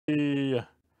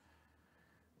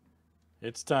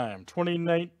It's time.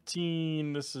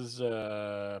 2019. This is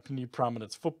Panini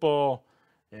Prominence football,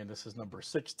 and this is number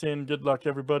 610. Good luck,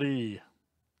 everybody.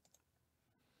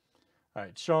 All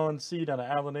right, Sean C. down to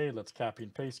Alan A. Let's copy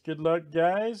and paste. Good luck,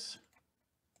 guys.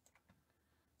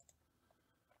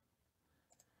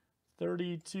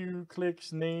 32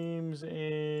 clicks, names,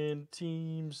 and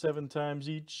teams 7 times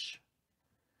each.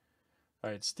 All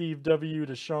right, Steve W.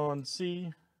 to Sean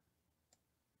C.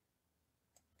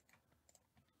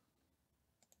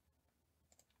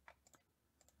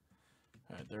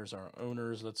 All right, there's our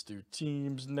owners. Let's do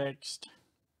teams next.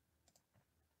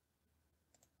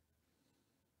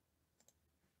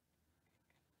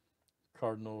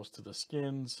 Cardinals to the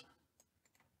Skins.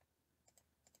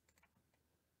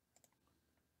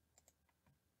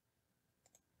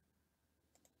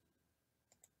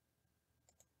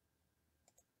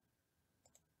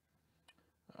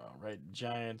 All right,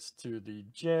 Giants to the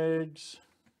Jags.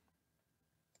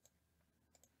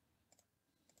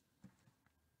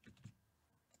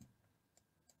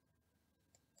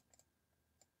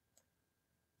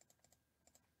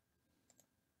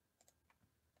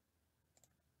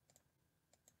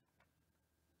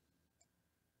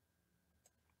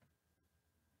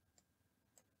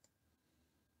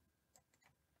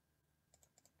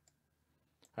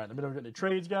 All right, let me know if we got any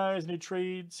trades, guys. Any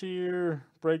trades here?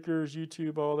 Breakers,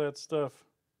 YouTube, all that stuff.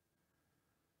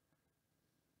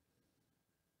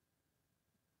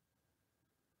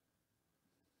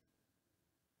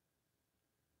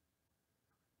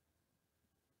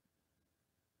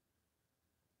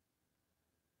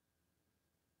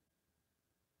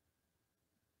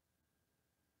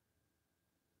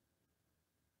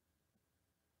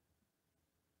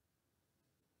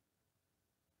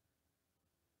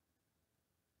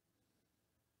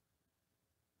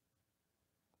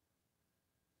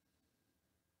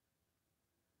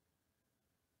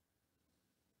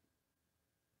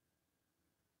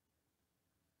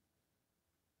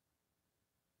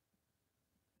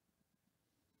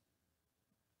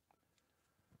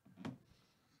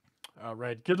 All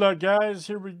right, good luck, guys.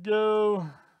 Here we go.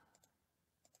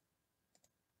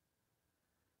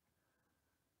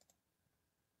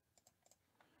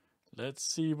 Let's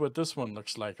see what this one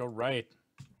looks like. All right.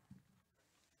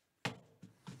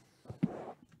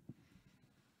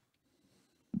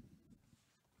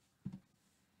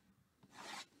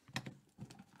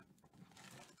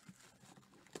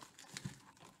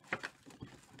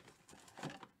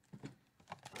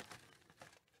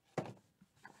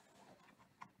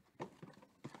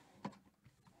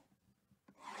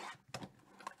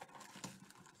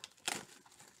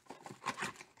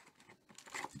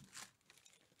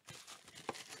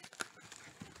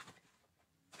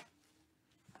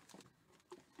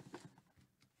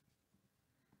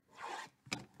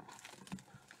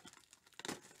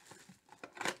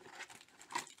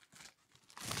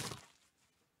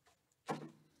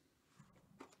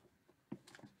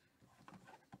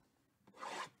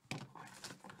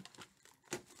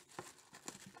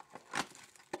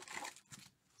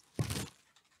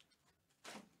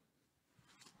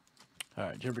 All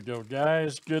right, here we go,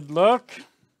 guys. Good luck.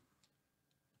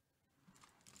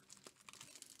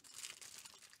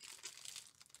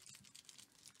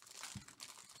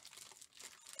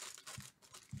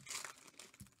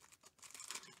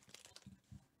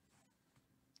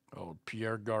 Old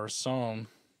Pierre Garçon,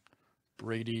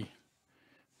 Brady,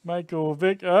 Michael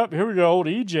Vick. Up, here we go. Old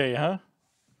EJ, huh?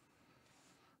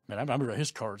 Man, I remember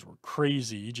his cards were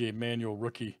crazy. EJ Manuel,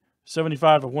 rookie,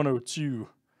 75 of 102.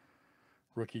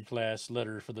 Rookie class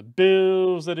letter for the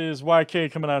Bills. That is YK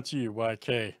coming out to you,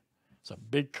 YK. It's a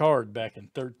big card back in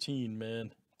 13,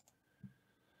 man.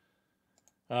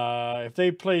 If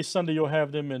they play Sunday, you'll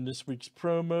have them in this week's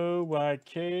promo,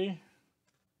 YK.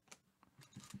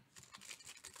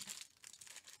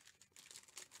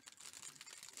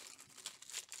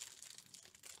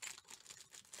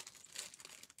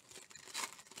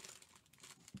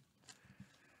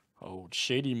 Old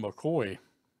Shady McCoy.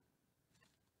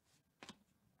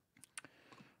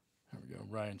 There we go.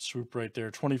 Ryan Swoop right there.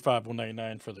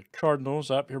 25/199 for the Cardinals.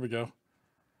 Up, here we go.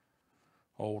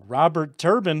 Old Robert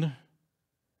Turbin.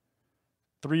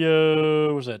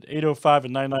 30, was that 805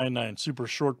 and 999? Super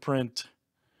short print.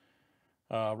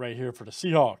 Right here for the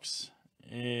Seahawks.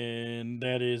 And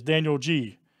that is Daniel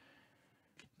G.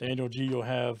 Daniel G, you'll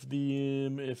have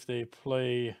them if they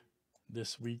play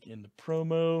this week in the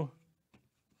promo.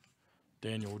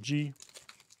 Daniel G.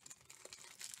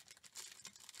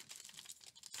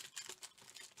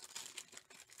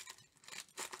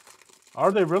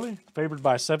 Are they really? Favored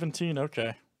by 17?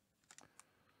 Okay.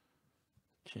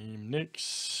 Team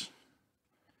Knicks.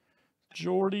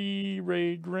 Jordy,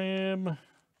 Ray Graham.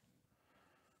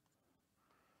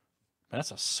 Man,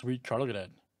 that's a sweet card. Look at that.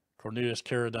 Cornelius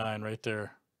Carradine right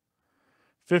there.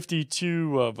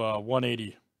 52 of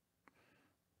 180.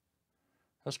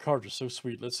 Those cards are so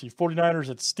sweet. Let's see. 49ers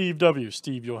at Steve W.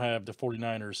 Steve, you'll have the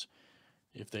 49ers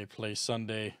if they play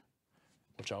Sunday,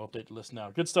 which I'll update the list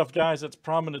now. Good stuff, guys. That's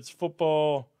Prominence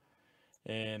Football.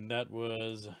 And that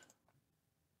was...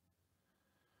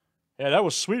 Yeah, that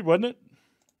was sweet, wasn't it?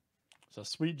 It's a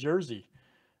sweet jersey.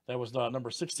 That was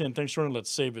number 610. Thanks for running.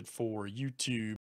 Let's save it for YouTube.